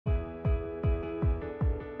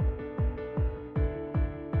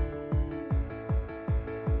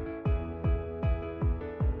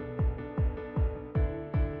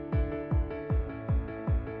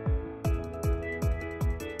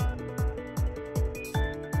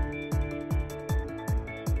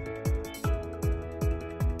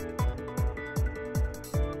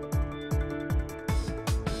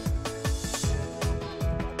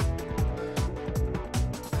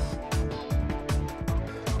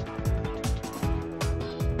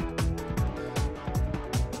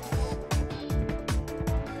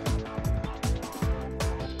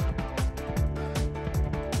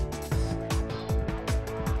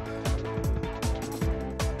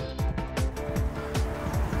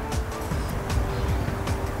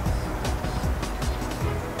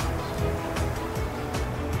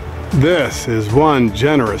This is one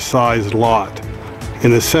generous sized lot. In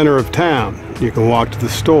the center of town, you can walk to the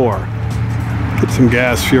store, get some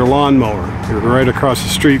gas for your lawnmower. You're right across the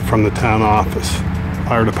street from the town office,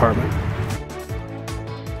 fire department.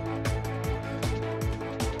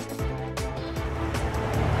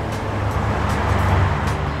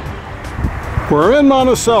 We're in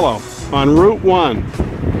Monticello on Route 1,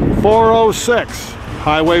 406,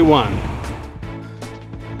 Highway 1.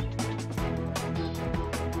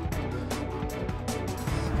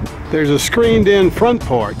 There's a screened-in front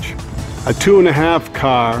porch, a 2.5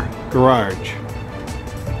 car garage.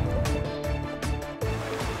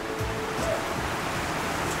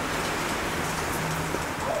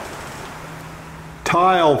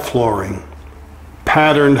 Tile flooring,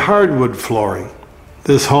 patterned hardwood flooring.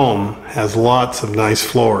 This home has lots of nice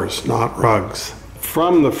floors, not rugs.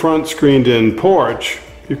 From the front screened-in porch,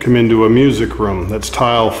 you come into a music room that's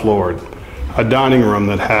tile floored, a dining room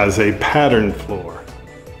that has a patterned floor.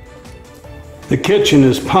 The kitchen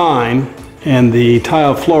is pine and the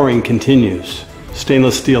tile flooring continues.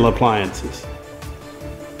 Stainless steel appliances.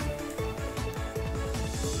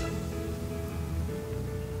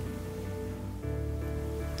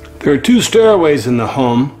 There are 2 stairways in the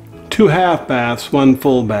home, 2 half baths, 1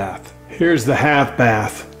 full bath. Here's the half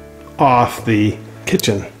bath off the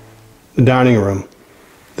kitchen, the dining room,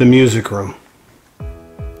 the music room.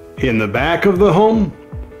 In the back of the home,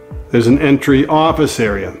 there's an entry office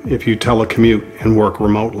area if you telecommute and work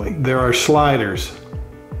remotely. There are sliders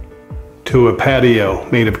to a patio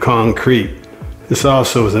made of concrete. This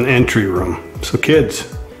also is an entry room. So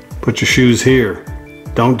kids, put your shoes here.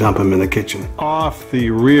 Don't dump them in the kitchen. Off the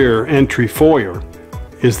rear entry foyer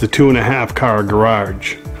is the 2.5 car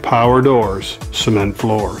garage. Power doors, cement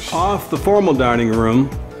floors. Off the formal dining room,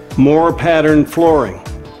 more patterned flooring.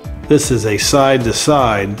 This is a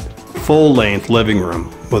side-to-side, full-length living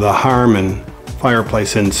room with a Harmon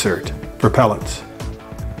fireplace insert for pellets.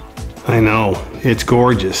 I know, it's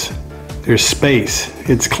gorgeous. There's space,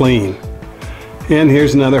 it's clean. And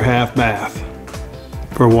here's another half bath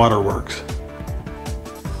for waterworks.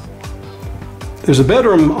 There's a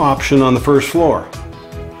bedroom option on the first floor.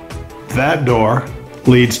 That door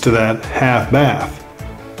leads to that half bath,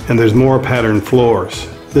 and there's more patterned floors.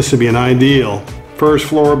 This would be an ideal first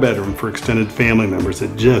floor bedroom for extended family members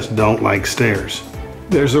that just don't like stairs.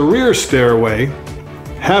 There's a rear stairway,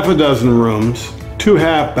 half a dozen rooms, 2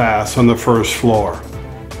 half baths on the first floor.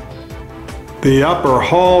 The upper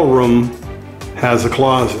hall room has a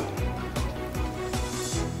closet.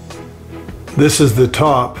 This is the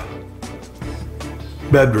top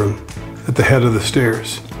bedroom at the head of the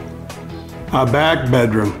stairs. A back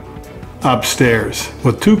bedroom upstairs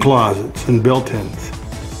with 2 closets and built-ins.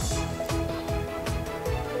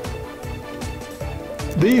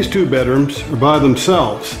 These 2 bedrooms are by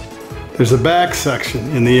themselves. There's a back section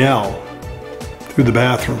in the L through the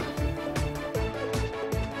bathroom.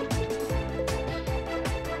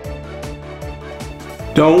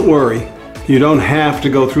 Don't worry, you don't have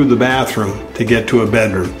to go through the bathroom to get to a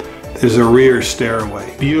bedroom. There's a rear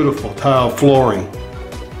stairway. Beautiful tile flooring.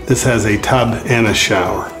 This has a tub and a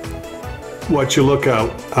shower. Watch you look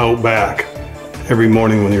out back every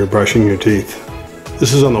morning when you're brushing your teeth.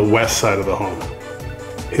 This is on the west side of the home.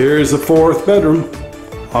 Here's the 4th bedroom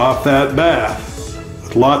off that bath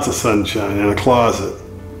with lots of sunshine and a closet.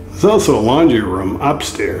 There's also a laundry room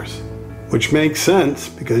upstairs, which makes sense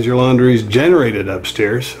because your laundry is generated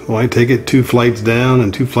upstairs. Why take it 2 flights down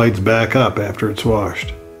and 2 flights back up after it's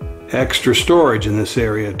washed? Extra storage in this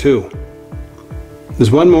area too.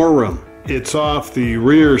 There's 1 more room. It's off the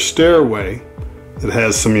rear stairway that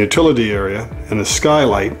has some utility area and a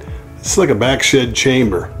skylight. It's like a back shed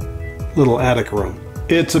chamber, little attic room.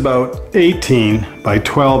 It's about 18 by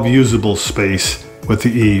 12 usable space with the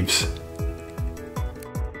eaves.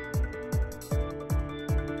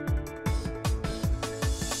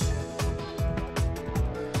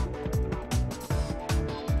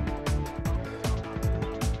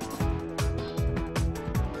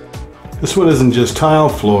 This one isn't just tile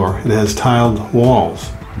floor, it has tiled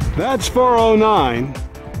walls. That's 409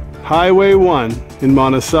 Highway 1 in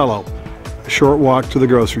Monticello, a short walk to the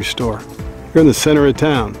grocery store. You're in the center of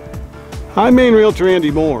town. I'm Maine Realtor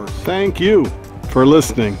Andy Mooers. Thank you for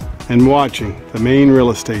listening and watching the Maine Real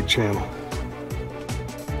Estate Channel.